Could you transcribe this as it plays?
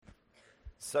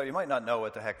So you might not know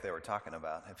what the heck they were talking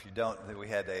about. If you don't, we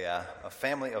had a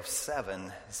family of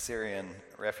 7 Syrian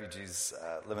refugees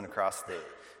living across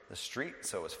the street.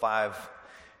 So it was 5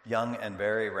 young and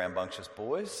very rambunctious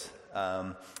boys,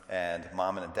 and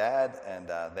mom and a dad, and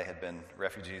they had been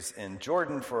refugees in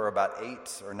Jordan for about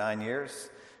 8 or 9 years.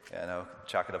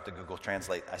 Chalk it up to Google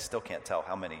Translate. I still can't tell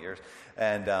how many years.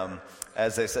 And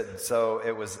as they said, so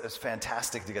it was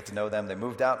fantastic to get to know them. They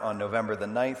moved out on November the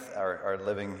 9th, are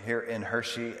living here in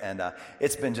Hershey, and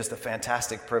it's been just a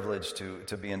fantastic privilege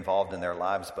to be involved in their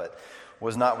lives, but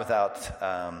was not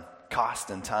without cost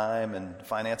and time and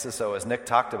finances. So as Nick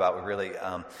talked about, we really,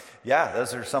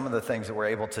 those are some of the things that we're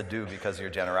able to do because of your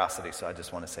generosity. So I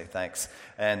just want to say thanks.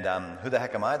 And who the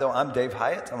heck am I, though? I'm Dave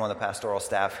Hyatt. I'm on the pastoral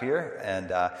staff here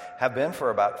and have been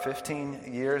for about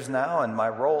 15 years now. And my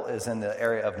role is in the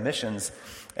area of missions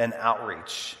and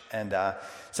outreach. And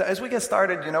so as we get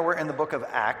started, we're in the book of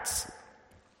Acts.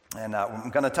 And I'm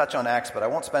going to touch on Acts, but I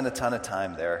won't spend a ton of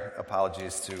time there.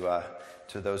 Apologies to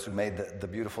those who made the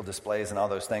beautiful displays and all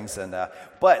those things.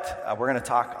 But we're going to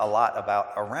talk a lot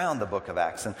about around the book of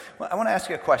Acts. And I want to ask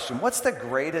you a question. What's the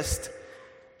greatest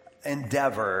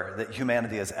endeavor that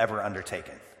humanity has ever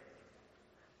undertaken?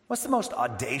 What's the most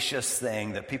audacious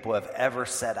thing that people have ever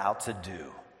set out to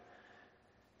do?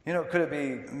 Could it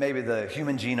be maybe the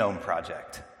Human Genome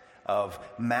Project of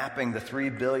mapping the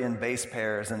 3 billion base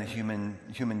pairs in the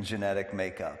human genetic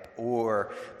makeup?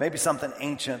 Or maybe something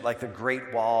ancient like the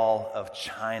Great Wall of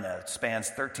China. It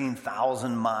spans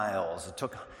 13,000 miles. It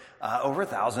took over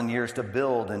 1,000 years to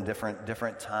build in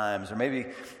different times. Or maybe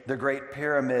the Great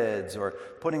Pyramids, or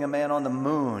putting a man on the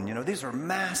moon. These are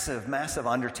massive, massive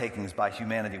undertakings by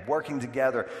humanity, working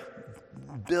together,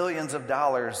 billions of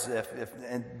dollars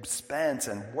and spent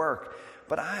and work.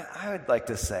 But I would like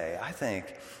to say, I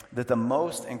think that the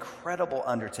most incredible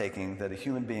undertaking that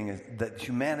that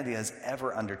humanity has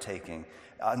ever undertaken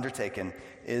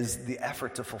is the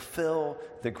effort to fulfill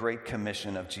the Great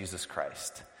Commission of Jesus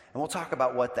Christ. And we'll talk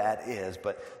about what that is,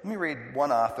 but let me read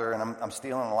one author, and I'm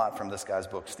stealing a lot from this guy's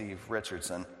book, Steve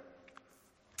Richardson,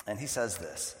 and he says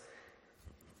this.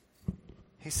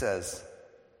 He says,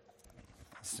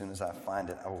 as soon as I find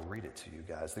it, I will read it to you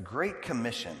guys. The Great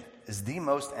Commission is the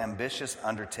most ambitious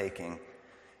undertaking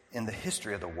in the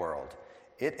history of the world.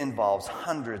 It involves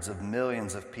hundreds of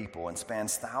millions of people and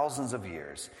spans thousands of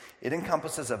years. It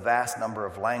encompasses a vast number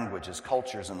of languages,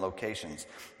 cultures, and locations.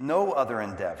 No other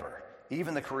endeavor,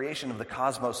 even the creation of the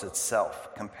cosmos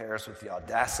itself, compares with the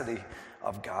audacity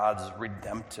of God's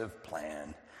redemptive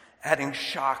plan. Adding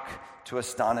shock to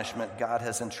astonishment, God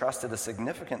has entrusted a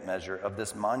significant measure of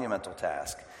this monumental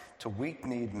task to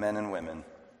weak-kneed men and women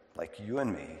like you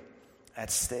and me.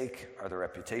 At stake are the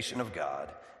reputation of God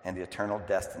and the eternal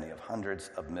destiny of hundreds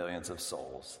of millions of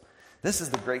souls. This is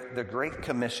the great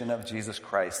commission of Jesus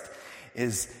Christ,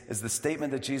 is the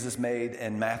statement that Jesus made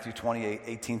in Matthew 28,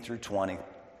 18 through 20.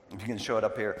 If you can show it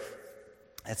up here.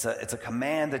 It's a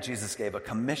command that Jesus gave. A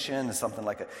commission is something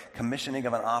like a commissioning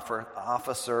of an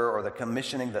officer, or the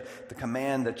commissioning, the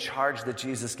command, the charge that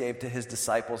Jesus gave to his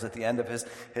disciples at the end of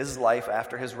his life,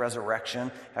 after his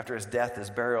resurrection, after his death, his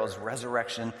burial, his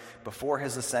resurrection, before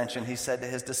his ascension. He said to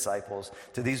his disciples,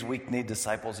 to these weak-kneed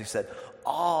disciples, he said,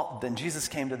 then Jesus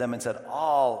came to them and said,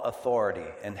 all authority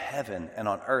in heaven and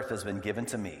on earth has been given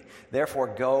to me. Therefore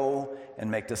go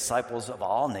and make disciples of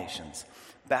all nations,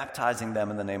 baptizing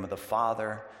them in the name of the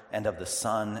Father and of the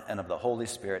Son and of the Holy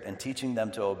Spirit, and teaching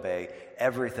them to obey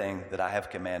everything that I have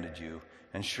commanded you.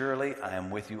 And surely I am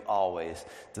with you always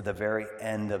to the very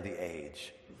end of the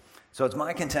age. So it's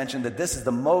my contention that this is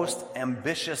the most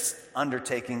ambitious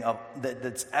undertaking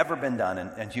that's ever been done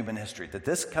in human history. That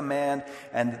this command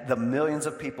and the millions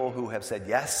of people who have said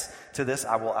yes to this,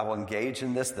 I will engage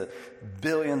in this, the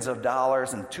billions of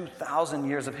dollars and 2,000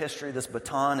 years of history, this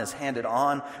baton is handed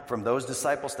on from those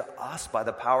disciples to us by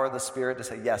the power of the Spirit to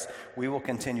say, yes, we will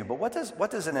continue. But what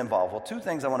does it involve? Well, 2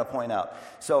 things I want to point out.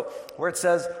 So where it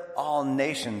says all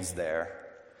nations there,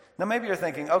 now, maybe you're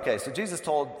thinking, okay, so Jesus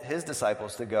told his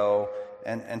disciples to go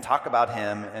and talk about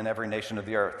him in every nation of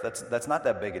the earth. That's not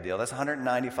that big a deal. That's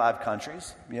 195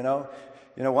 countries.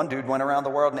 One dude went around the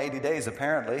world in 80 days,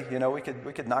 apparently. We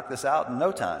could knock this out in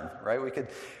no time, right?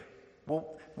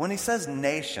 Well, when he says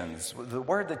nations, the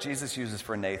word that Jesus uses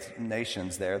for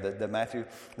nations there,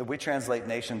 that we translate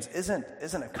nations, isn't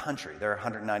a country. There are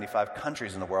 195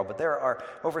 countries in the world, but there are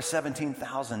over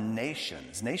 17,000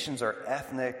 nations. Nations are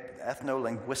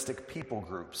ethno-linguistic people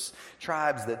groups,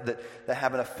 tribes that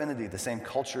have an affinity, the same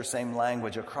culture, same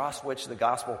language, across which the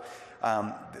gospel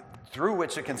through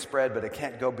which it can spread, but it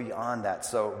can't go beyond that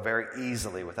so very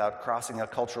easily without crossing a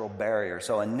cultural barrier.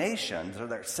 So a nation, so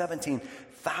there are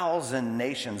 17,000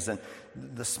 nations, and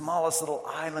the smallest little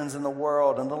islands in the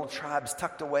world and little tribes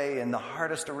tucked away in the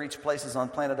hardest to reach places on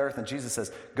planet Earth. And Jesus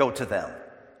says, go to them.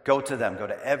 Go to them. Go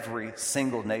to every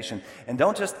single nation. And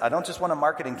I don't just want a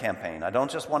marketing campaign. I don't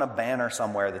just want a banner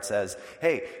somewhere that says,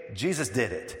 hey, Jesus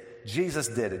did it. Jesus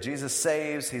did it. Jesus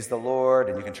saves. He's the Lord.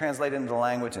 And you can translate it into the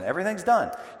language and everything's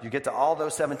done. You get to all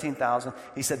those 17,000.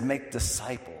 He said, make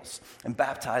disciples and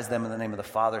baptize them in the name of the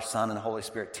Father, Son, and Holy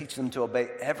Spirit. Teach them to obey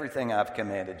everything I've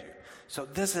commanded you. So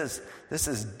this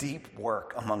is deep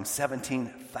work among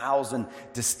 17,000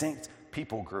 distinct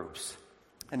people groups.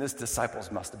 And his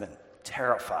disciples must have been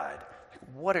terrified.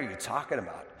 What are you talking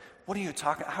about? What are you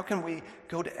talking? How can we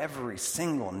go to every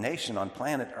single nation on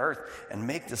planet Earth and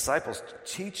make disciples,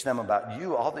 teach them about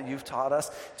you, all that you've taught us,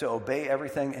 to obey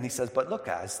everything? And he says, but look,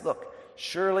 guys, look,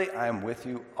 surely I am with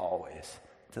you always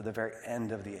to the very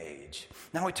end of the age.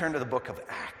 Now we turn to the book of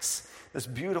Acts, this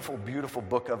beautiful, beautiful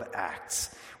book of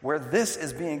Acts, where this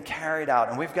is being carried out.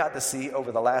 And we've got to see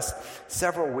over the last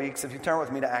several weeks, if you turn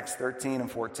with me to Acts 13 and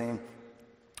 14,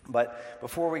 but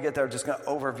before we get there, just going to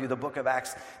overview the book of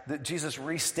Acts. Jesus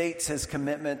restates his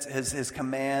commitment, his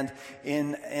command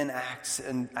in Acts.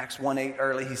 In Acts 1:8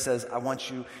 early, he says,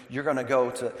 you're going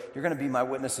to be my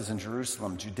witnesses in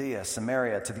Jerusalem, Judea,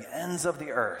 Samaria, to the ends of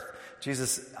the earth.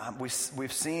 Jesus,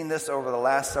 we've seen this over the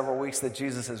last several weeks, that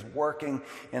Jesus is working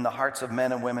in the hearts of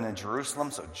men and women in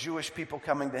Jerusalem. So Jewish people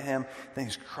coming to him, then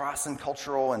he's crossing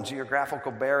cultural and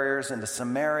geographical barriers into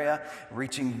Samaria,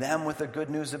 reaching them with the good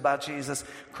news about Jesus,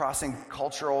 crossing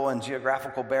cultural and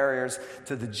geographical barriers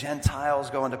to the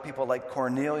Gentiles, going to people like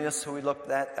Cornelius, who we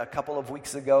looked at a couple of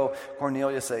weeks ago.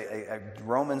 Cornelius, a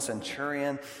Roman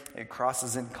centurion, it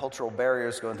crosses in cultural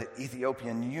barriers, going to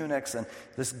Ethiopian eunuchs, and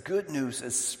this good news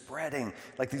is spread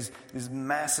like these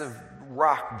massive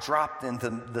rock dropped into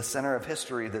the center of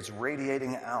history that's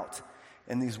radiating out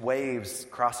in these waves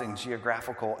crossing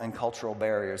geographical and cultural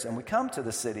barriers. And we come to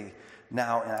the city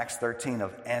now in Acts 13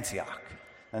 of Antioch.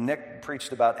 And Nick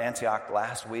preached about Antioch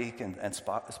last week and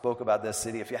spoke about this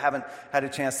city. If you haven't had a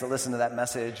chance to listen to that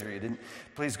message, or you didn't,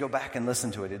 please go back and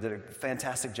listen to it. He did a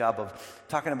fantastic job of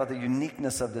talking about the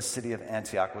uniqueness of this city of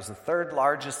Antioch. It was the third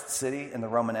largest city in the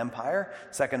Roman Empire,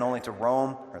 second only to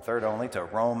Rome, or third only to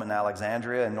Rome and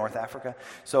Alexandria in North Africa.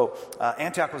 So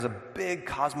Antioch was a big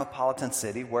cosmopolitan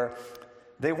city where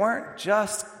they wasn't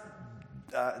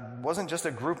just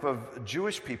a group of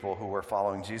Jewish people who were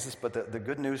following Jesus, but the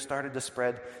good news started to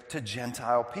spread to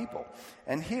Gentile people.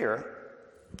 And here,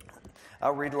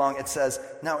 I'll read along, it says,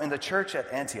 now in the church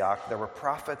at Antioch, there were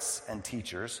prophets and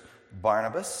teachers,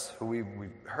 Barnabas, who we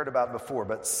heard about before,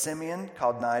 but Simeon,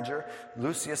 called Niger,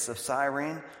 Lucius of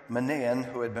Cyrene, Manaen,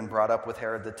 who had been brought up with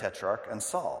Herod the Tetrarch, and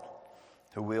Saul,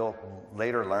 who we'll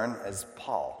later learn as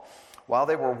Paul. While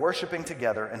they were worshiping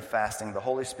together and fasting, the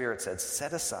Holy Spirit said,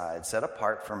 set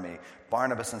apart for me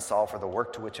Barnabas and Saul for the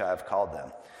work to which I have called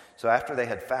them. So after they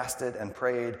had fasted and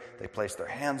prayed, they placed their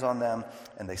hands on them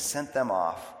and they sent them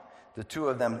off. The two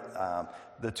of them,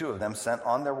 sent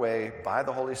on their way by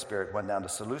the Holy Spirit, went down to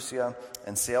Seleucia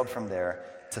and sailed from there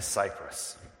to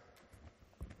Cyprus.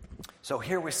 So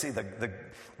here we see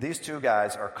these two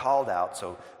guys are called out,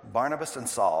 so Barnabas and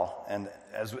Saul, and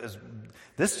as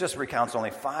this just recounts only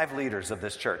 5 leaders of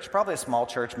this church, probably a small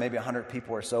church, maybe 100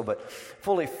 people or so, but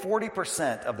fully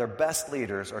 40% of their best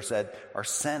leaders are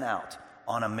sent out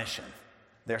on a mission.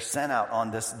 They're sent out on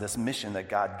this mission that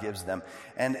God gives them.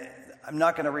 And I'm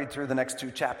not going to read through the next 2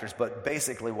 chapters, but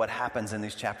basically what happens in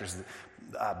these chapters,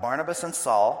 Barnabas and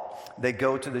Saul, they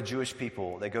go to the Jewish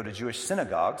people, they go to Jewish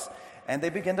synagogues, and they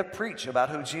begin to preach about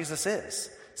who Jesus is.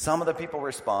 Some of the people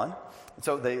respond.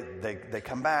 So they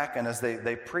come back, and as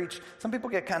they preach, some people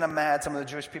get kind of mad. Some of the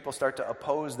Jewish people start to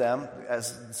oppose them,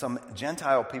 as some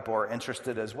Gentile people are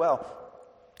interested as well,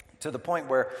 to the point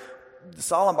where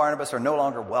Saul and Barnabas are no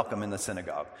longer welcome in the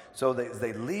synagogue. So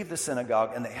they leave the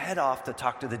synagogue and they head off to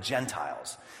talk to the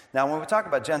Gentiles. Now, when we talk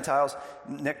about Gentiles,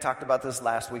 Nick talked about this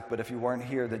last week, but if you weren't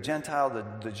here, the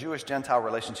Jewish-Gentile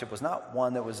relationship was not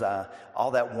one that was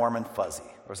all that warm and fuzzy.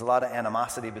 There was a lot of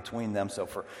animosity between them. So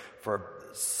for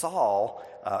Saul,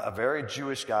 a very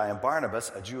Jewish guy, and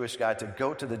Barnabas, a Jewish guy, to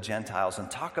go to the Gentiles and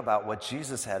talk about what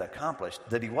Jesus had accomplished,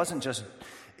 that he wasn't just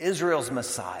Israel's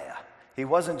Messiah. He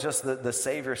wasn't just the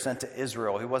Savior sent to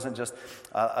Israel. He wasn't just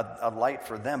a light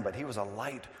for them, but he was a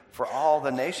light for all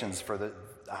the nations,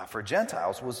 for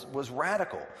Gentiles, was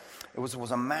radical. It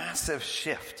was a massive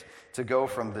shift to go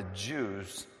from the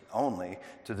Jews only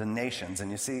to the nations.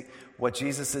 And you see, what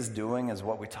Jesus is doing is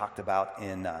what we talked about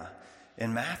in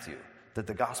Matthew. that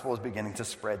the gospel is beginning to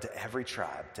spread to every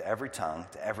tribe, to every tongue,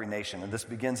 to every nation. And this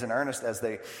begins in earnest as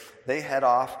they head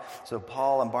off. So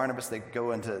Paul and Barnabas, they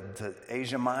go into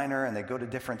Asia Minor, and they go to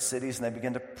different cities, and they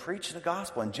begin to preach the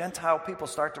gospel. And Gentile people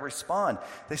start to respond.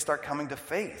 They start coming to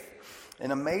faith.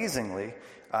 And amazingly,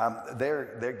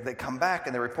 they come back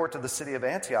and they report to the city of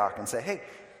Antioch and say, hey,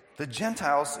 the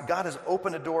Gentiles, God has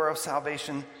opened a door of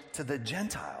salvation to the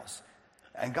Gentiles.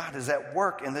 And God is at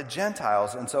work in the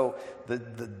Gentiles. And so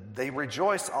they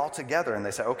rejoice all together, and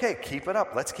they say, okay, keep it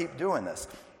up. Let's keep doing this.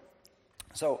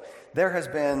 So there has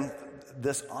been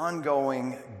this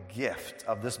ongoing gift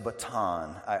of this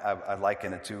baton, I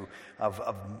liken it to,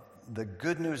 of the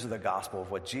good news of the gospel,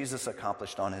 of what Jesus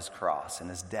accomplished on his cross and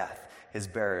his death, his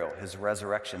burial, his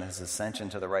resurrection, his ascension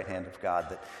to the right hand of God,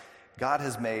 that God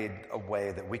has made a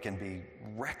way that we can be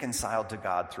reconciled to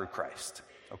God through Christ.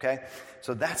 Okay?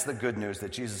 So that's the good news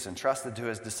that Jesus entrusted to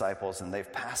his disciples, and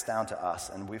they've passed down to us,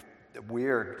 and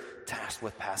we're tasked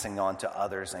with passing on to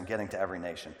others and getting to every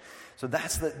nation. So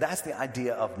that's the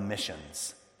idea of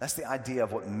missions. That's the idea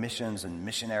of what missions and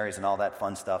missionaries and all that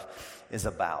fun stuff is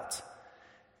about.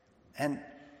 And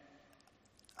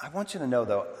I want you to know,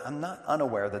 though, I'm not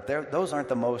unaware that those aren't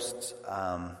the most,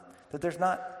 that there's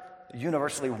not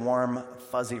universally warm,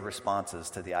 fuzzy responses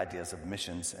to the ideas of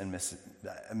missions and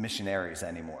missionaries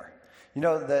anymore. You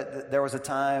know, that there was a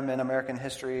time in American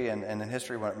history and in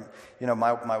history when, you know,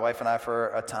 my wife and I,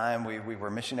 for a time, we were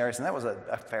missionaries, and that was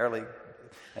a fairly,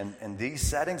 in these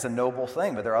settings, a noble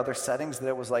thing. But there are other settings that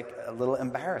it was like a little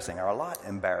embarrassing, or a lot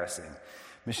embarrassing.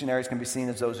 Missionaries can be seen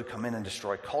as those who come in and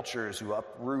destroy cultures, who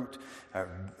uproot,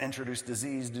 introduce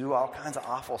disease, do all kinds of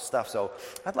awful stuff. So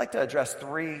I'd like to address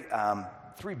three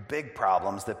big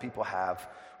problems that people have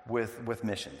with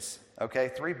missions.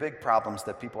 Okay, 3 big problems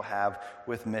that people have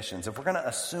with missions. If we're going to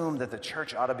assume that the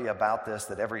church ought to be about this,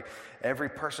 that every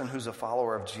person who's a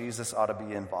follower of Jesus ought to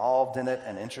be involved in it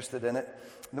and interested in it,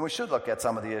 then we should look at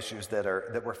some of the issues that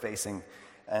we're facing.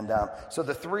 And so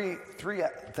the three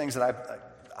things that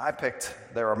I picked,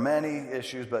 there are many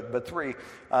issues, but 3.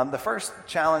 The first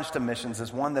challenge to missions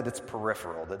is one that it's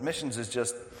peripheral. That missions is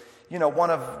just, you know, one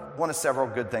of several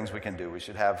good things we can do. We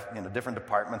should have, you know, different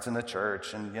departments in the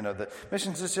church, and, you know, the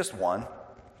missions is just one.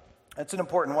 It's an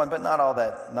important one, but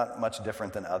not much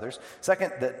different than others.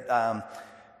 Second, that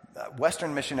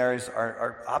Western missionaries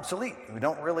are obsolete. We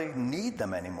don't really need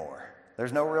them anymore.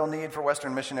 There's no real need for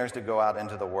Western missionaries to go out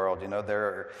into the world. You know,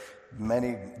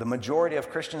 the majority of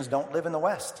Christians don't live in the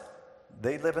West.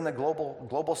 They live in the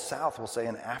global South, we'll say,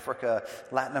 in Africa,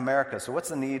 Latin America. So what's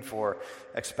the need for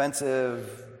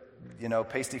expensive, you know,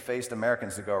 pasty-faced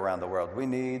Americans to go around the world? We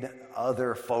need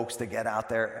other folks to get out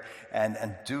there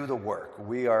and do the work.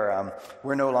 We're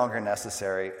no longer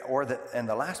necessary. And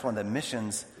the last one, that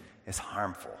missions is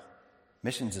harmful.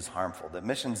 Missions is harmful. That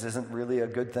missions isn't really a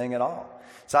good thing at all.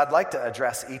 So I'd like to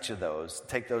address each of those,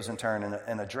 take those in turn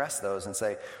and address those and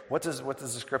say, what does the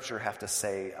Scripture have to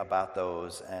say about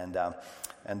those? And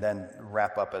then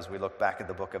wrap up as we look back at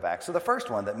the book of Acts. So the first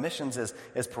one, that missions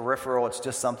is peripheral. It's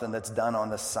just something that's done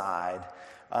on the side.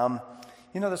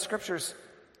 You know, the Scriptures,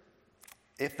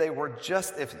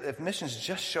 if missions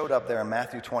just showed up there in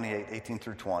Matthew 28, 18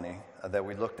 through 20, that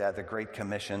we looked at, the Great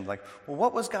Commission, like, well,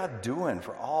 what was God doing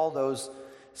for all those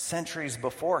centuries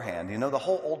beforehand? You know, the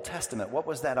whole Old Testament, what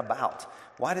was that about?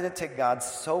 Why did it take God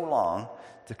so long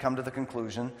to come to the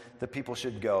conclusion that people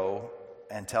should go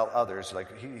and tell others?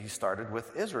 Like, he started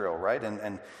with Israel, right?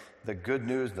 And the good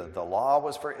news, the law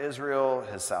was for Israel,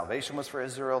 his salvation was for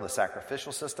Israel, the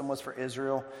sacrificial system was for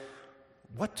Israel.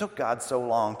 What took God so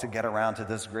long to get around to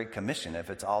this Great Commission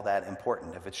if it's all that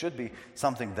important, if it should be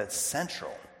something that's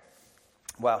central?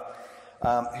 Well,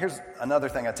 here's another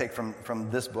thing I take from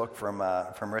this book,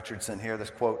 from Richardson here, this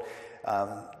quote.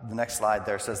 The next slide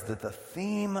there says that the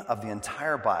theme of the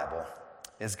entire Bible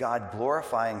is God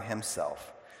glorifying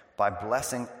himself by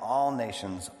blessing all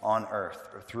nations on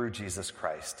earth through Jesus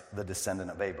Christ, the descendant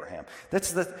of Abraham.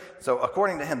 So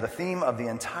according to him, the theme of the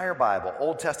entire Bible,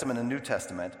 Old Testament and New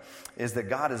Testament, is that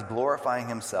God is glorifying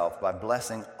himself by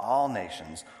blessing all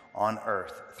nations on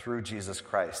earth through Jesus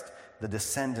Christ, the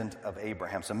descendant of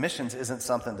Abraham. So missions isn't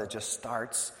something that just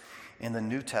starts in the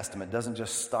New Testament. It doesn't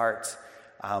just start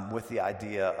with the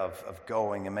idea of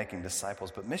going and making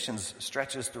disciples, but missions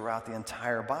stretches throughout the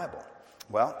entire Bible.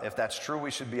 Well, if that's true, we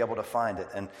should be able to find it.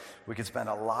 And we could spend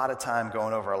a lot of time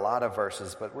going over a lot of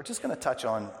verses, but we're just going to touch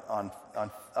on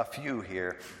a few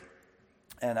here.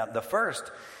 And the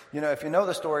first, you know, if you know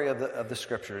the story of the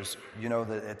Scriptures, you know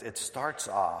that it starts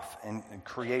off in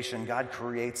creation. God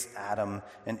creates Adam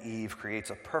and Eve, creates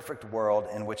a perfect world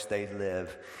in which they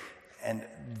live. And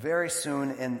very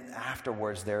soon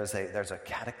afterwards, there's a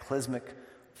cataclysmic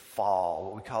fall,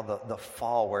 what we call the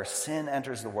fall, where sin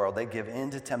enters the world. They give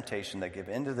in to temptation. They give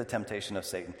in to the temptation of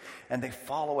Satan. And they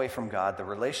fall away from God. The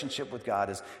relationship with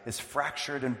God is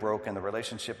fractured and broken. The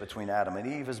relationship between Adam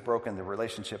and Eve is broken. The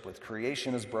relationship with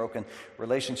creation is broken.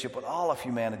 Relationship with all of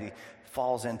humanity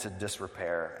falls into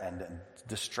disrepair and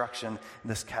destruction.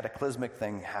 This cataclysmic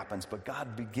thing happens. But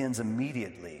God begins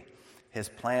immediately his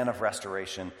plan of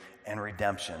restoration and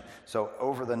redemption. So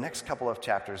over the next couple of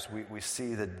chapters, we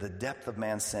see the depth of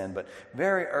man's sin. But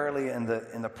very early in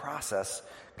the process,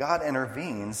 God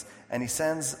intervenes, and he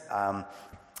sends,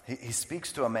 he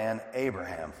speaks to a man,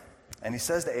 Abraham. And he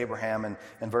says to Abraham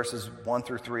in verses 1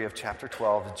 through 3 of chapter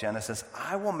 12 of Genesis,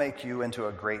 I will make you into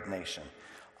a great nation.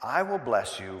 I will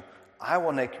bless you. I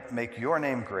will make your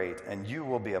name great, and you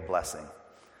will be a blessing.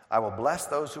 I will bless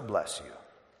those who bless you,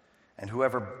 and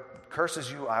whoever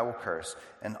curses you, I will curse,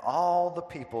 and all the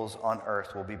peoples on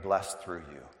earth will be blessed through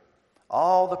you.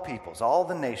 All the peoples, all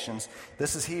the nations.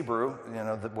 This is Hebrew.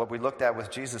 What we looked at with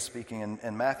Jesus speaking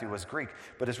in Matthew was Greek,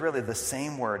 but it's really the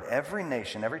same word. Every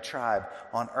nation, every tribe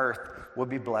on earth will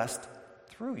be blessed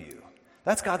through you.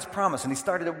 That's God's promise, and he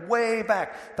started it way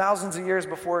back, thousands of years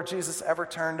before Jesus ever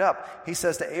turned up. He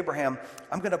says to Abraham,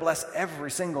 I'm going to bless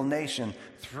every single nation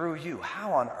through you.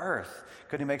 How on earth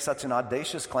could he make such an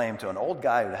audacious claim to an old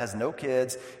guy who has no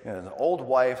kids, an old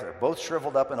wife, they're both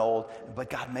shriveled up and old, but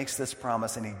God makes this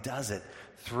promise, and he does it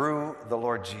through the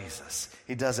Lord Jesus.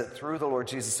 He does it through the Lord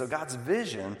Jesus. So God's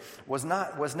vision was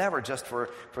never just for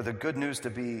the good news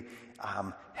to be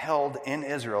held in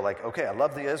Israel, like, okay, I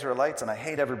love the Israelites and I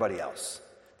hate everybody else.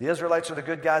 The Israelites are the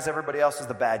good guys, everybody else is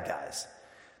the bad guys.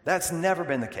 That's never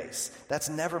been the case. That's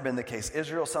never been the case.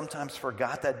 Israel sometimes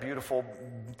forgot that beautiful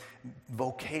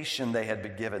vocation they had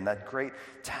been given, that great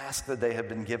task that they had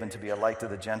been given to be a light to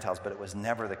the Gentiles, but it was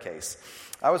never the case.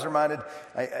 I was reminded,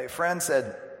 a friend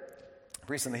said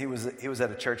recently he was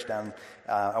at a church down,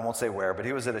 I won't say where, but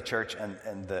he was at a church,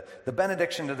 and the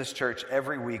benediction to this church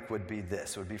every week would be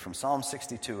this. It would be from Psalm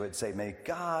 62. It'd say, may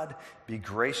God be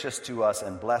gracious to us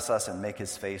and bless us and make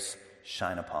his face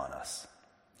shine upon us.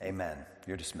 Amen.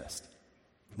 You're dismissed.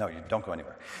 No, you don't go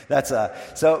anywhere.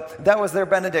 So that was their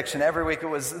benediction every week. It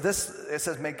was this. It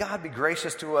says, may God be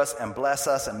gracious to us and bless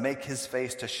us and make his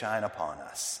face to shine upon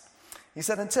us. He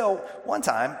said, until one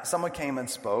time someone came and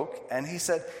spoke, and he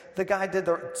said the guy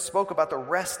spoke about the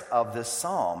rest of this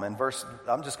psalm. And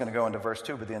I'm just going to go into verse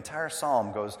 2, but the entire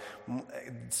psalm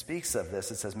speaks of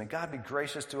this. It says, may God be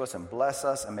gracious to us and bless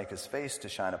us and make his face to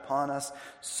shine upon us,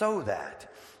 so that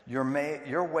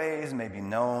your ways may be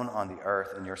known on the earth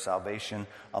and your salvation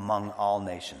among all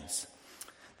nations.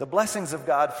 The blessings of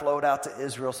God flowed out to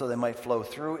Israel so they might flow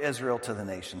through Israel to the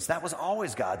nations. That was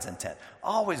always God's intent.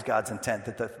 Always God's intent,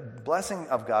 that the blessing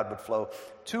of God would flow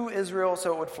to Israel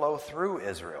so it would flow through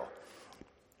Israel.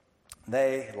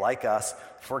 They, like us,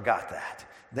 forgot that.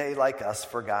 They, like us,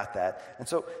 forgot that. And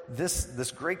so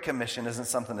this Great Commission isn't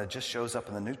something that just shows up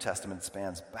in the New Testament. It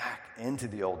spans back into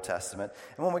the Old Testament.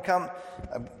 And when we come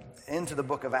into the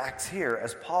book of Acts here,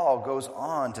 as Paul goes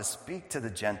on to speak to the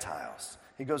Gentiles,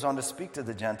 he goes on to speak to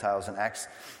the Gentiles in Acts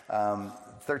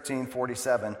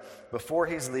 13:47. Before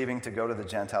he's leaving to go to the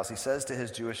Gentiles, he says to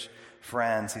his Jewish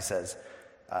friends, he says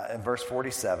in verse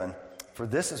 47, for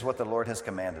this is what the Lord has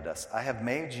commanded us. I have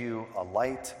made you a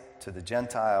light to the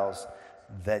Gentiles,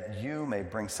 that you may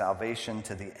bring salvation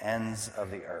to the ends of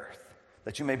the earth.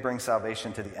 That you may bring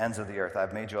salvation to the ends of the earth.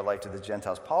 I've made you a light to the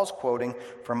Gentiles. Paul's quoting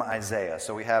from Isaiah.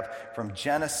 So we have from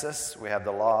Genesis, we have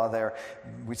the law there.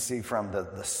 We see from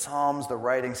the Psalms, the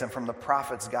writings, and from the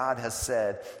prophets, God has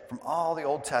said, from all the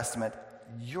Old Testament,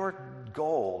 your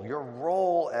goal, your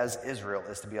role as Israel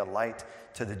is to be a light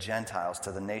to the Gentiles,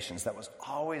 to the nations. That was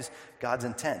always God's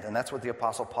intent. And that's what the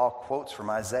Apostle Paul quotes from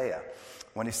Isaiah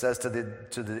when he says to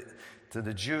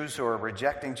the Jews who are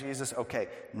rejecting Jesus, okay,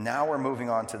 now we're moving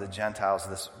on to the Gentiles.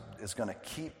 This is going to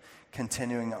keep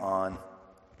continuing on.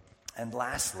 And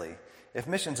lastly, if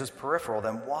missions is peripheral,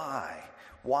 then why?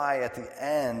 Why at the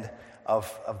end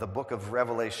of the book of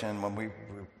Revelation, when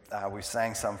we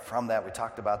sang some from that, we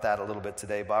talked about that a little bit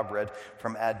today. Bob read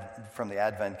from the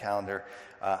Advent calendar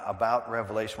about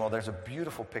Revelation. Well, there's a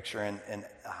beautiful picture in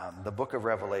the book of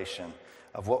Revelation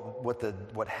of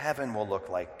what heaven will look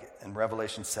like. In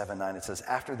Revelation 7:9, it says,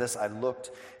 after this I looked,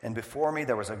 and before me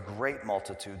there was a great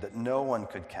multitude that no one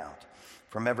could count,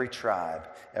 from every tribe,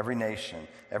 every nation,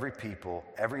 every people,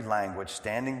 every language,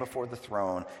 standing before the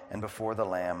throne and before the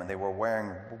Lamb. And they were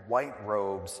wearing white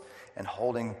robes and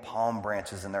holding palm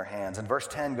branches in their hands. And verse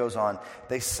 10 goes on,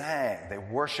 they sang, they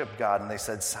worshiped God, and they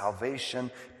said,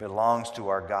 salvation belongs to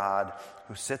our God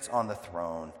who sits on the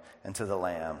throne and to the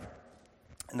Lamb.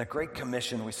 In the Great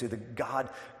Commission, we see the God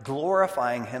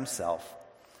glorifying himself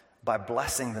by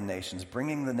blessing the nations,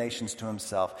 bringing the nations to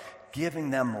himself,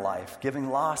 giving them life, giving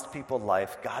lost people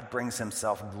life. God brings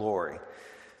himself glory.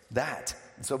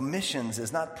 So missions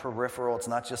is not peripheral. It's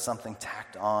not just something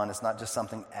tacked on. It's not just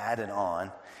something added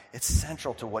on. It's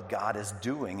central to what God is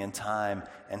doing in time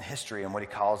and history and what he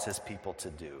calls his people to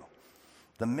do.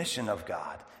 The mission of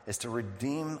God is to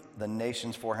redeem the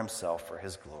nations for himself, for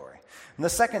his glory. And the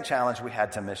second challenge we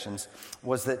had to missions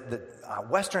was that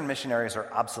Western missionaries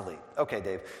are obsolete. Okay,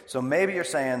 Dave, so maybe you're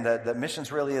saying that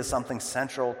missions really is something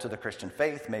central to the Christian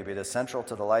faith. Maybe it is central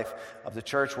to the life of the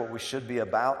church, what we should be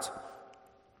about.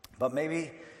 But maybe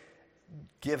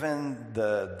given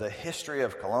the history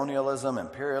of colonialism,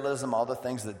 imperialism, all the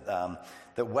things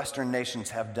that Western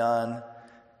nations have done,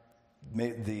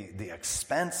 the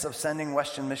expense of sending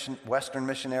Western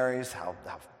missionaries, how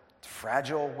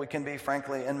fragile we can be,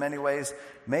 frankly, in many ways.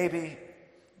 Maybe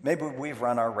we've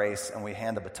run our race and we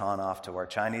hand the baton off to our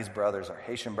Chinese brothers, our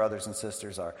Haitian brothers and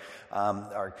sisters,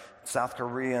 our South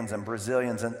Koreans and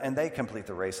Brazilians, and they complete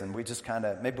the race, and we just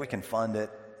maybe we can fund it,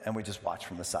 and we just watch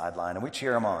from the sideline, and we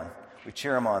cheer them on. We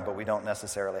cheer them on, but we don't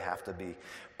necessarily have to be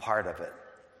part of it.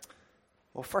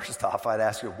 Well, first off, I'd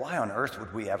ask you, why on earth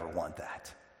would we ever want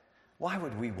that? Why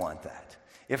would we want that?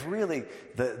 If really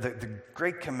the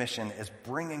Great Commission is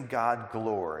bringing God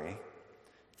glory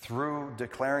through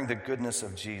declaring the goodness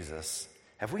of Jesus,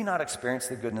 have we not experienced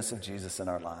the goodness of Jesus in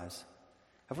our lives?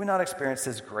 Have we not experienced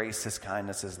his grace, his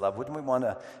kindness, his love? Wouldn't we want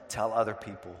to tell other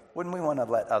people? Wouldn't we want to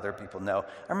let other people know?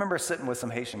 I remember sitting with some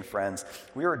Haitian friends.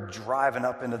 We were driving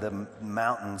up into the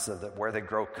mountains where they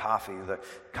grow coffee. The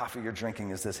coffee you're drinking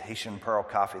is this Haitian pearl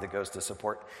coffee that goes to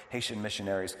support Haitian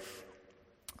missionaries.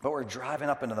 But we're driving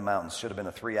up into the mountains. Should have been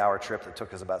a 3-hour trip that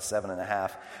took us about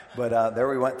 7.5. But there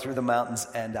we went through the mountains,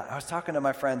 and I was talking to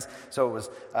my friends. So it was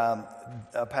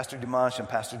Pastor Dimanche and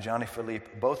Pastor Johnny Philippe.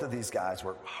 Both of these guys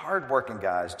were hardworking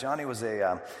guys. Johnny was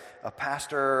a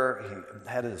pastor. He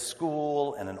had a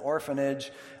school and an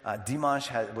orphanage.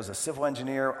 Dimanche was a civil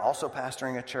engineer, also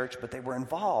pastoring a church. But they were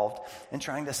involved in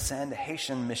trying to send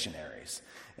Haitian missionaries.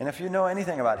 And if you know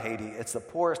anything about Haiti, it's the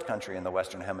poorest country in the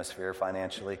Western Hemisphere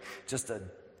financially.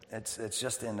 It's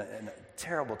just in a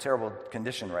terrible, terrible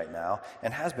condition right now,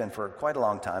 and has been for quite a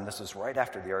long time. This was right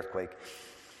after the earthquake.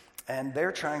 And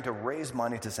they're trying to raise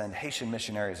money to send Haitian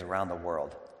missionaries around the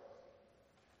world.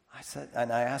 I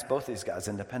asked both these guys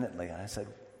independently, and I said,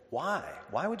 why?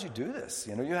 Why would you do this?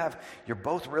 You're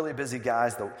both really busy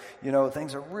guys.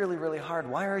 Things are really, really hard.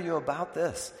 Why are you about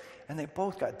this? And they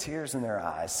both got tears in their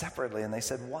eyes separately, and they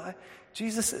said, why?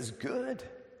 Jesus is good.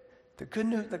 The good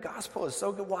news, the gospel is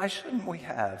so good. Why shouldn't we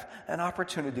have an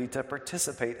opportunity to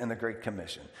participate in the Great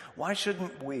Commission? Why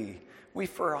shouldn't we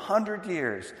for 100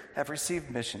 years have received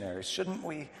missionaries? Shouldn't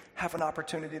we have an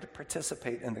opportunity to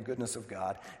participate in the goodness of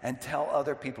God and tell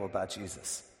other people about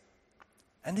Jesus?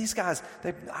 And these guys,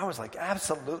 I was like,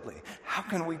 absolutely. How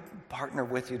can we partner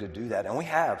with you to do that? And we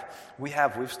have.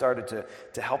 We've started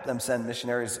to help them send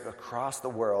missionaries across the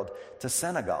world to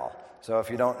Senegal. So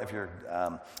if your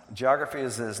geography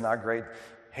is not great,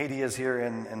 Haiti is here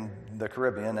in the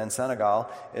Caribbean, and Senegal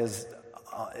is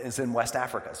in West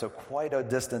Africa, so quite a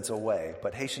distance away.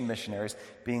 But Haitian missionaries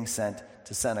being sent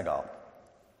to Senegal.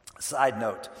 Side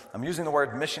note, I'm using the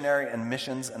word missionary and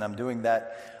missions, and I'm doing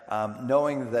that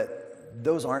knowing that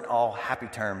those aren't all happy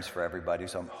terms for everybody,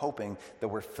 so I'm hoping that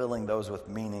we're filling those with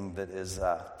meaning that is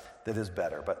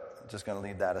better, but I'm just going to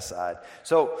leave that aside.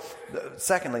 So,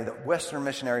 secondly, the Western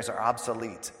missionaries are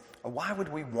obsolete. Why would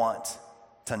we want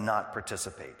to not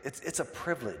participate? It's a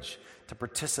privilege to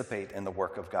participate in the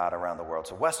work of God around the world.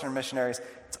 So Western missionaries,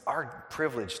 it's our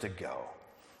privilege to go.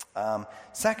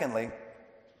 Secondly,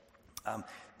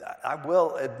 I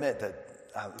will admit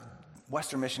that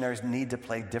Western missionaries need to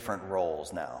play different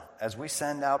roles now. As we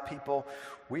send out people,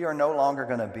 we are no longer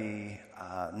going to be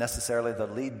necessarily the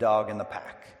lead dog in the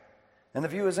pack. And the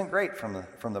view isn't great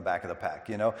from the back of the pack,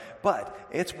 but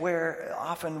it's where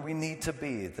often we need to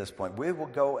be at this point. We will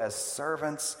go as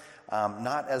servants,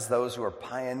 not as those who are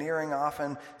pioneering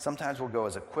often. Sometimes we'll go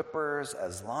as equippers,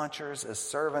 as launchers, as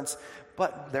servants,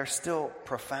 but there's still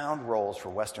profound roles for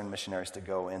Western missionaries to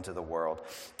go into the world.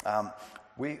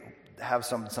 We have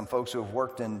some folks who have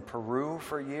worked in Peru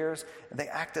for years. They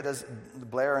acted as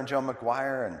Blair and Joe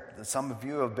McGuire, and some of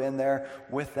you have been there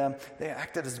with them. They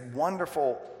acted as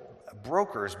wonderful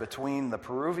brokers between the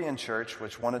Peruvian church,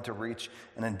 which wanted to reach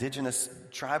an indigenous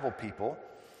tribal people,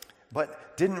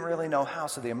 but didn't really know how.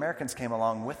 So the Americans came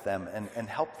along with them and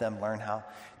helped them learn how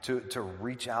to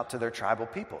reach out to their tribal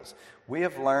peoples. We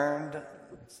have learned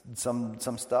some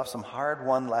stuff, some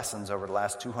hard-won lessons over the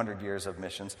last 200 years of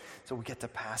missions, so we get to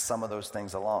pass some of those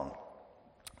things along.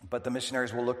 But the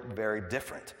missionaries will look very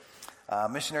different.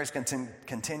 Missionaries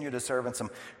continue to serve in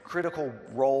some critical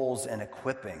roles in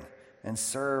equipping and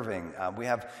serving. We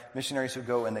have missionaries who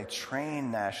go and they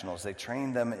train nationals. They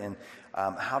train them in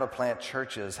how to plant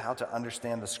churches, how to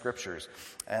understand the scriptures,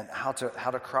 and how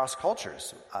to cross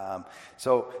cultures.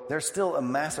 So there's still a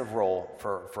massive role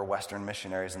for Western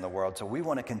missionaries in the world. So we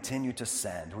want to continue to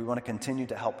send. We want to continue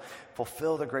to help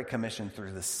fulfill the Great Commission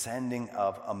through the sending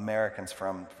of Americans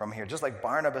from here. Just like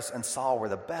Barnabas and Saul were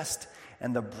the best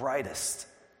and the brightest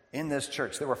in this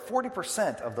church. There were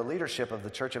 40% of the leadership of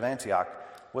the church of Antioch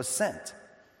was sent.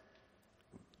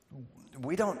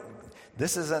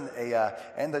 This isn't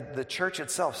and the church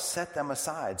itself set them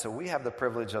aside. So we have the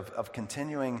privilege of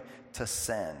continuing to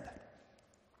send.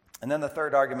 And then the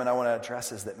third argument I want to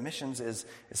address is that missions is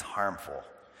harmful.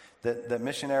 That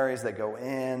missionaries, they go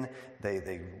in,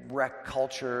 they wreck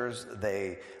cultures,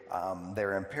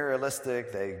 they're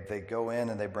imperialistic, they go in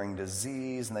and they bring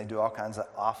disease and they do all kinds of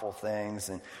awful things.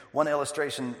 And one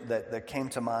illustration that came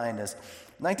to mind is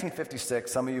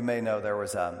 1956. Some of you may know there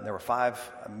were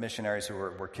 5 missionaries who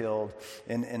were killed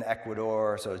in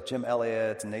Ecuador. So it was Jim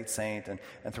Elliott and Nate Saint and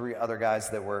 3 other guys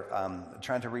that were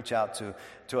trying to reach out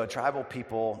to a tribal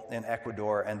people in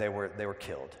Ecuador, and they were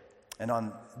killed.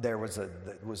 And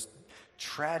it was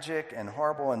tragic and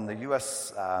horrible, and the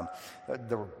U.S.,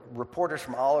 the reporters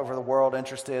from all over the world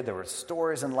interested. There were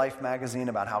stories in Life magazine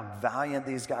about how valiant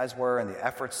these guys were and the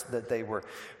efforts that they were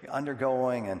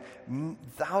undergoing, and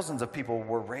thousands of people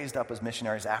were raised up as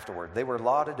missionaries afterward. They were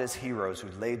lauded as heroes who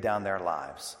laid down their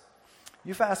lives.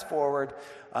 You fast forward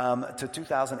to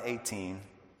 2018,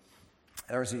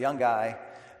 there was a young guy,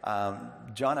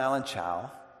 John Allen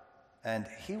Chow, and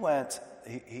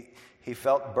he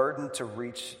felt burdened to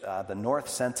reach the North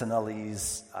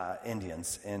Sentinelese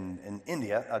Indians in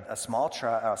India, a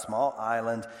small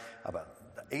island about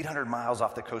 800 miles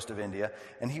off the coast of India.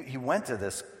 And he went to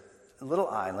this little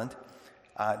island,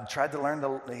 tried to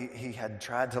learn he had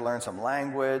tried to learn some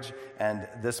language,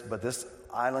 but this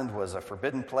island was a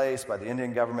forbidden place by the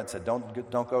Indian government. Said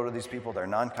don't go to these people; they're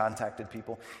non-contacted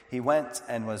people. He went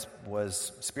and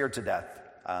was speared to death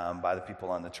by the people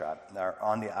on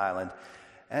the island.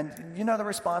 And the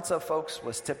response of folks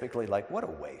was typically like, what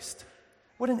a waste.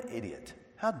 What an idiot.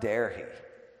 How dare he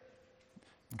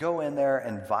go in there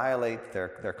and violate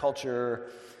their culture?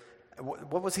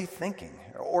 What was he thinking?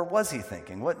 Or was he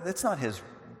thinking? It's not his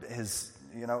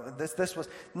this was,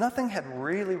 nothing had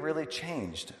really, really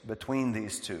changed between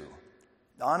these two.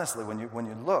 Honestly, when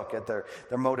you look at their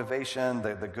motivation,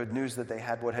 the good news that they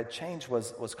had, what had changed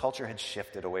was culture had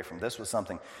shifted away from this was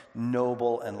something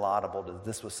noble and laudable to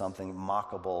this was something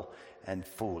mockable and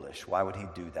foolish. Why would he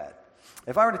do that?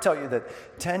 If I were to tell you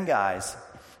that 10 guys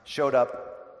showed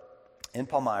up in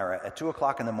Palmyra at 2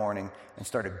 o'clock in the morning and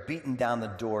started beating down the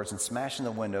doors and smashing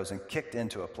the windows and kicked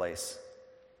into a place,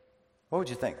 what would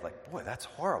you think? Like, boy, that's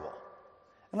horrible.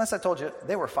 Unless I told you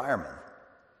they were firemen.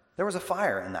 There was a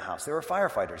fire in the house. They were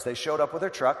firefighters. They showed up with their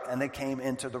truck and they came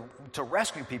in to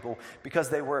rescue people because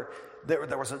there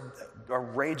was a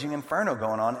raging inferno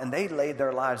going on, and they laid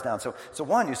their lives down. So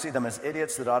one, you see them as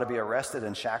idiots that ought to be arrested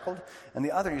and shackled, and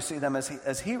the other, you see them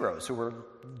as heroes who were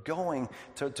going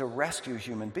to rescue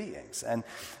human beings. And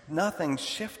nothing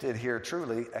shifted here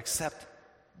truly except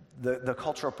the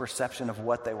cultural perception of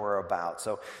what they were about.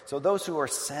 So those who are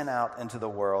sent out into the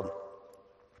world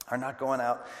are not going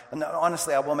out. And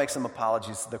honestly, I will make some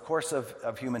apologies. The course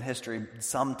of human history,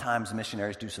 sometimes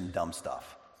missionaries do some dumb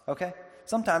stuff. Okay?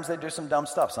 Sometimes they do some dumb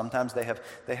stuff. Sometimes they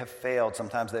have failed.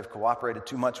 Sometimes they've cooperated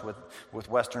too much with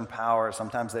Western power.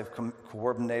 Sometimes they've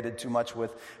coordinated too much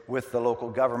with the local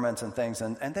governments and things.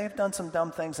 And they've done some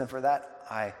dumb things. And for that,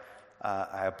 I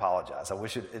apologize. I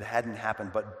wish it hadn't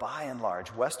happened. But by and large,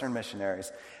 Western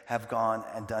missionaries have gone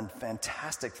and done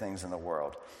fantastic things in the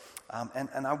world.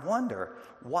 And I wonder,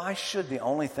 why should the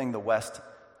only thing the West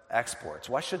exports?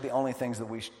 Why should the only things that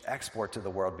we export to the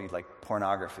world be like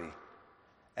pornography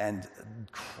and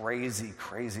crazy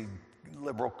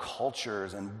liberal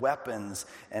cultures and weapons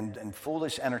and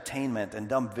foolish entertainment and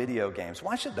dumb video games?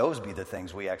 Why should those be the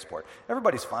things we export?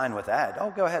 Everybody's fine with that.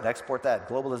 Oh, go ahead, export that.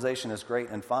 Globalization is great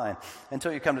and fine.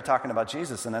 Until you come to talking about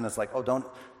Jesus, and then it's like, oh,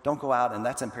 don't go out, and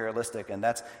that's imperialistic and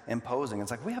that's imposing.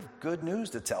 It's like, we have good news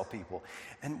to tell people.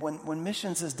 And when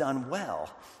missions is done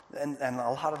well, and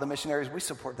a lot of the missionaries we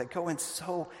support, they go in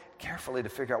so carefully to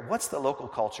figure out what's the local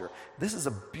culture. This is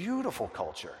a beautiful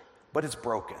culture, but it's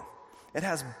broken. It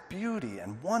has beauty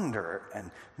and wonder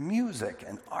and music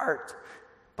and art,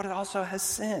 but it also has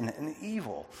sin and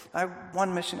evil.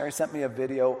 One missionary sent me a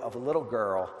video of a little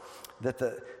girl that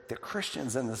the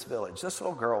Christians in this village, this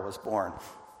little girl was born,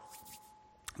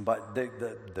 but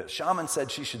the shaman said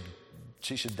she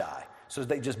should die. So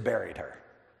they just buried her.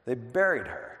 They buried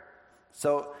her.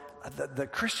 So the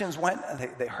Christians went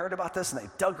and they heard about this and they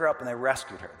dug her up and they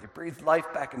rescued her. They breathed life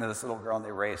back into this little girl and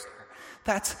they raised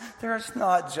her. There's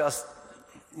not just,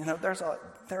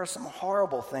 there are some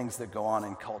horrible things that go on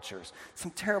in cultures,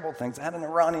 some terrible things. I had an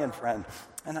Iranian friend,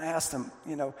 and I asked him,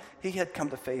 he had come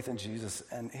to faith in Jesus,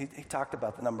 and he talked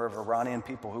about the number of Iranian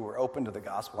people who were open to the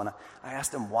gospel, and I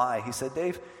asked him why. He said,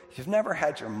 Dave, you've never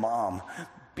had your mom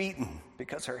beaten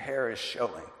because her hair is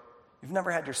showing. You've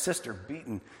never had your sister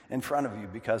beaten in front of you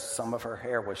because some of her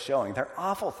hair was showing. There are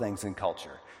awful things in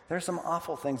culture. There are some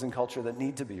awful things in culture that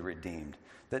need to be redeemed,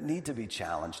 that need to be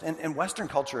challenged. And in Western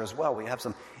culture as well, we have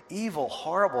some evil,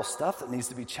 horrible stuff that needs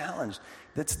to be challenged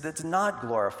that's not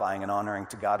glorifying and honoring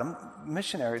to God.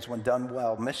 Missionaries, when done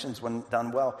well, missions, when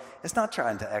done well, it's not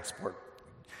trying to export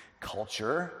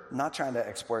culture, not trying to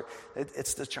export.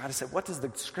 It's to try to say, what does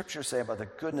the Scripture say about the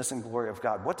goodness and glory of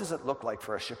God? What does it look like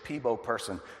for a Shipibo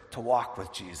person to walk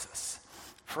with Jesus?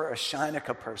 For a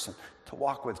Shinika person to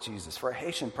walk with Jesus, for a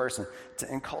Haitian person to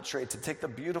enculturate, to take the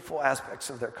beautiful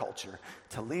aspects of their culture,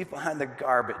 to leave behind the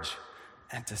garbage,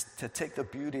 and to take the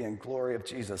beauty and glory of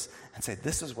Jesus and say,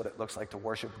 this is what it looks like to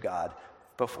worship God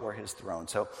before his throne.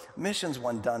 So missions,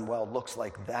 when done well, looks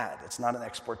like that. It's not an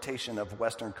exportation of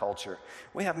Western culture.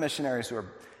 We have missionaries who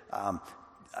are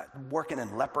working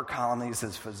in leper colonies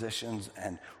as physicians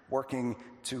and working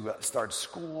to start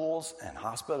schools and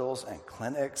hospitals and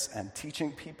clinics and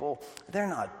teaching people. They're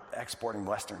not exporting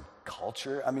Western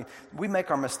culture. I mean, we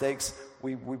make our mistakes.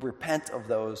 We repent of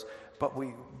those, but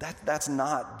that's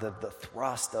not the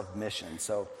thrust of mission.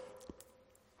 So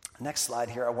next slide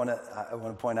here, I want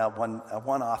to point out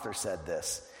one author said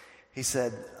this. He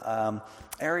said,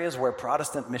 areas where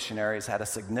Protestant missionaries had a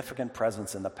significant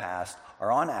presence in the past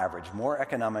are on average more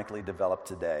economically developed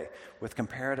today, with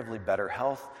comparatively better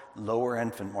health, lower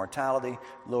infant mortality,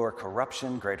 lower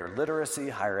corruption, greater literacy,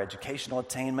 higher educational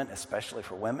attainment, especially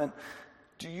for women.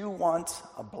 Do you want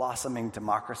a blossoming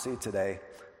democracy today?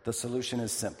 The solution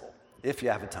is simple. If you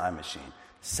have a time machine,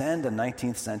 send a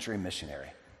 19th century missionary.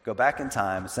 Go back in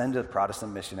time, send a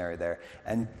Protestant missionary there,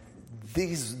 and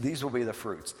these will be the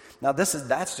fruits. Now,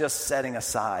 that's just setting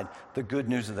aside the good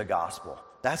news of the gospel.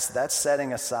 That's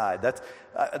setting aside.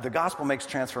 The gospel makes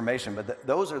transformation, but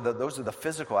those are the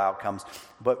physical outcomes.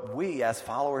 But we, as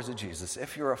followers of Jesus,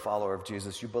 if you're a follower of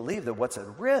Jesus, you believe that what's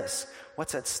at risk,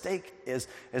 what's at stake, is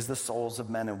the souls of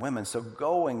men and women. So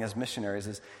going as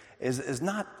missionaries is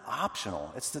not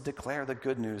optional. It's to declare the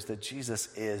good news that Jesus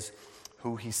is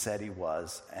who he said he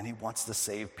was, and he wants to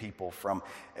save people from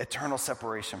eternal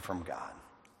separation from God.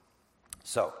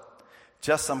 So,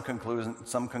 just some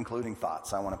concluding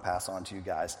thoughts I want to pass on to you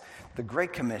guys. The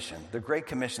Great Commission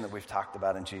that we've talked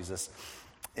about in Jesus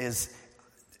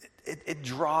it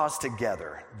draws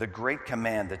together the great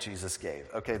command that Jesus gave.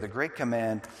 Okay, the great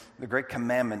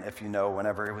commandment, if you know,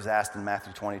 whenever it was asked in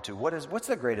Matthew 22, what's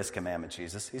the greatest commandment,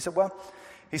 Jesus? He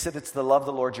said it's to love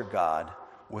the Lord your God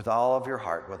with all of your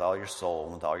heart, with all your soul,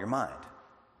 and with all your mind.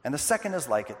 And the second is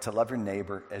like it, to love your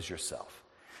neighbor as yourself.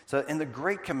 So in the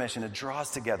Great Commission, it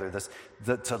draws together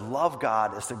to love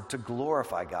God is to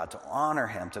glorify God, to honor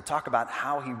him, to talk about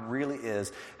how he really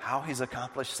is, how he's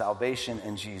accomplished salvation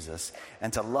in Jesus.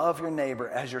 And to love your neighbor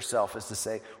as yourself is to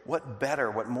say, what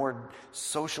better, what more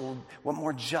social, what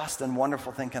more just and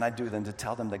wonderful thing can I do than to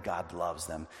tell them that God loves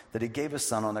them, that he gave his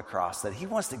son on the cross, that he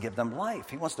wants to give them life.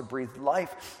 He wants to breathe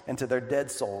life into their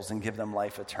dead souls and give them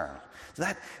life eternal. So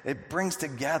that it brings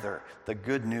together the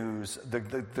good news,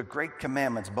 the great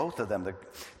commandments, both of them,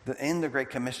 in the Great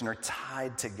Commission are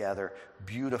tied together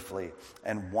beautifully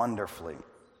and wonderfully.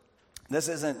 This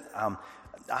isn't,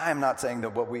 I am not saying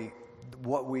that what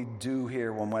we do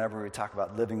here whenever we talk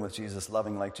about living with Jesus,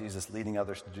 loving like Jesus, leading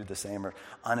others to do the same are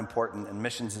unimportant, and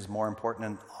missions is more important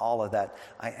and all of that.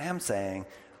 I am saying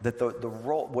that the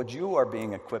role, what you are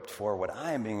being equipped for, what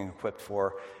I am being equipped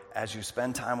for, as you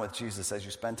spend time with Jesus, as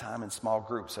you spend time in small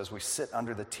groups, as we sit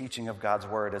under the teaching of God's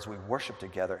word, as we worship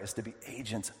together, is to be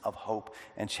agents of hope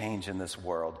and change in this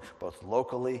world, both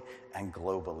locally and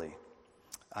globally.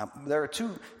 There are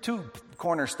two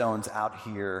cornerstones out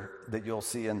here that you'll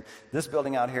see in this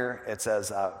building out here. It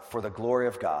says, for the glory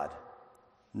of God.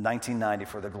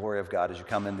 1990, for the glory of God, as you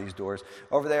come in these doors.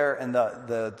 Over there in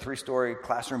the 3-story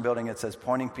classroom building, it says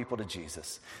pointing people to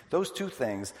Jesus. Those two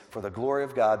things, for the glory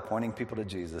of God, pointing people to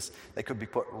Jesus, they could be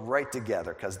put right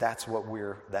together, because that's what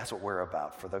we're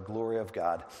about, for the glory of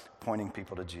God, pointing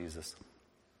people to Jesus.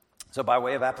 So by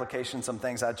way of application, some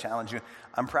things I'd challenge you.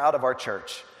 I'm proud of our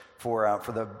church for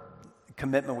the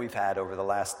commitment we've had over the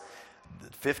last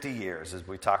 50 years, as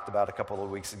we talked about a couple of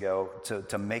weeks ago,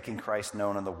 to making Christ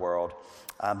known in the world.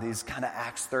 These kind of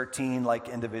Acts 13-like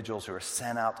individuals who are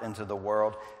sent out into the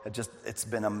world, it's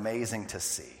been amazing to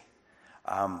see.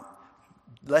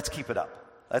 Let's keep it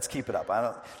up. Let's keep it up.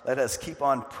 Let us keep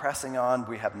on pressing on.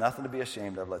 We have nothing to be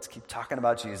ashamed of. Let's keep talking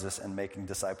about Jesus and making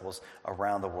disciples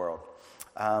around the world.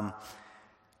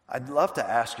 I'd love to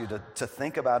ask you to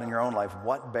think about in your own life,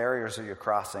 what barriers are you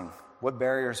crossing? What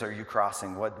barriers are you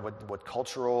crossing? What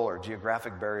cultural or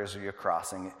geographic barriers are you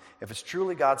crossing? If it's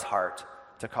truly God's heart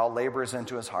to call laborers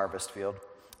into his harvest field,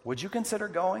 would you consider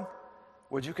going?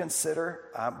 Would you consider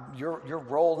your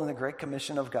role in the Great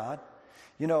Commission of God?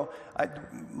 You know,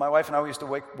 my wife and I, we used to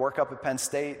work up at Penn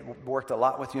State, worked a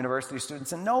lot with university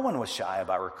students, and no one was shy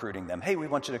about recruiting them. Hey, we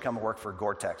want you to come work for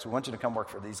Gore-Tex. We want you to come work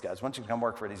for these guys. We want you to come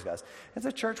work for these guys. As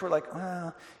a church, we're like,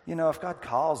 well, you know, if God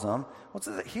calls them, what's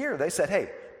it here? They said, hey,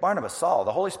 Barnabas, Saul,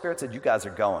 the Holy Spirit said, you guys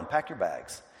are going. Pack your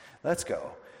bags. Let's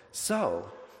go. So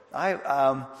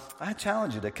I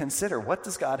challenge you to consider, what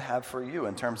does God have for you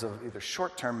in terms of either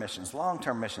short-term missions,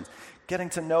 long-term missions, getting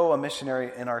to know a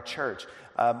missionary in our church,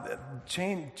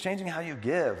 changing how you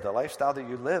give, the lifestyle that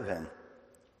you live in,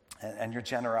 and your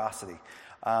generosity.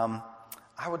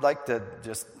 I would like to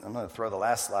I'm going to throw the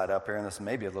last slide up here, and this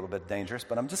may be a little bit dangerous,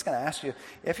 but I'm just going to ask you,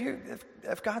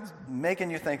 if God's making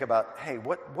you think about, hey,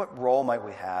 what role might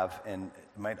we have,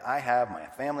 might I have, my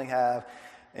family have,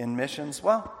 in missions?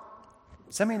 Well,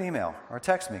 send me an email or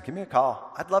text me, give me a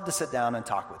call. I'd love to sit down and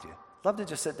talk with you. Love to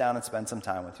just sit down and spend some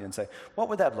time with you and say, what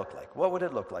would that look like? What would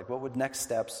it look like? What would next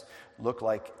steps look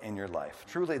like in your life?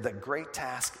 Truly, the great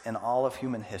task in all of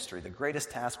human history, the greatest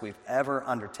task we've ever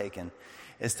undertaken,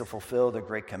 is to fulfill the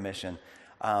Great Commission.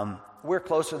 We're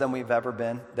closer than we've ever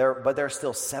been, but there are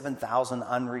still 7,000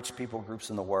 unreached people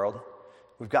groups in the world.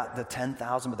 We've got the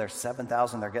 10,000, but there's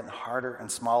 7,000. They're getting harder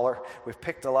and smaller. We've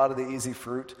picked a lot of the easy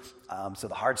fruit, so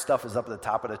the hard stuff is up at the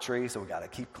top of the tree, so we've got to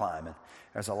keep climbing.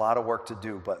 There's a lot of work to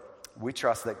do, but we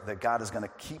trust that God is going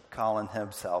to keep calling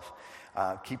himself,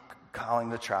 keep calling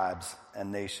the tribes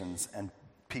and nations and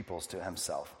peoples to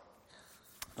himself.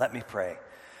 Let me pray.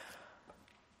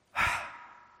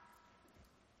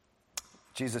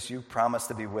 Jesus, you promise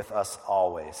to be with us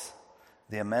always.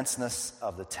 The immenseness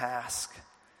of the task,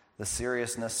 the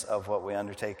seriousness of what we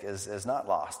undertake is not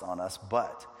lost on us,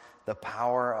 but the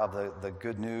power of the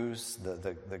good news,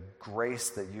 the grace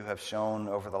that you have shown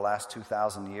over the last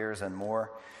 2,000 years and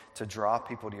more to draw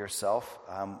people to yourself,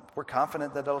 we're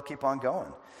confident that it'll keep on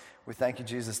going. We thank you,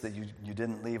 Jesus, that you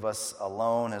didn't leave us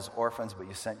alone as orphans, but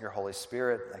you sent your Holy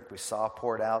Spirit, like we saw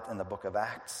poured out in the book of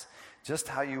Acts. Just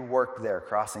how you worked there,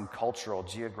 crossing cultural,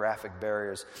 geographic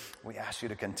barriers. We ask you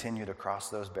to continue to cross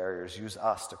those barriers. Use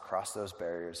us to cross those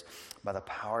barriers by the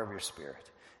power of your Spirit.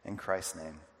 In Christ's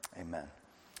name, amen.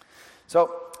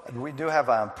 So we do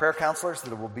have prayer counselors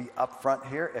that will be up front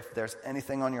here. If there's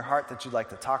anything on your heart that you'd like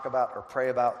to talk about or pray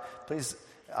about, please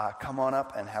come on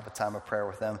up and have a time of prayer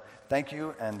with them. Thank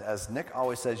you. And as Nick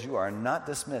always says, you are not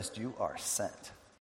dismissed. You are sent.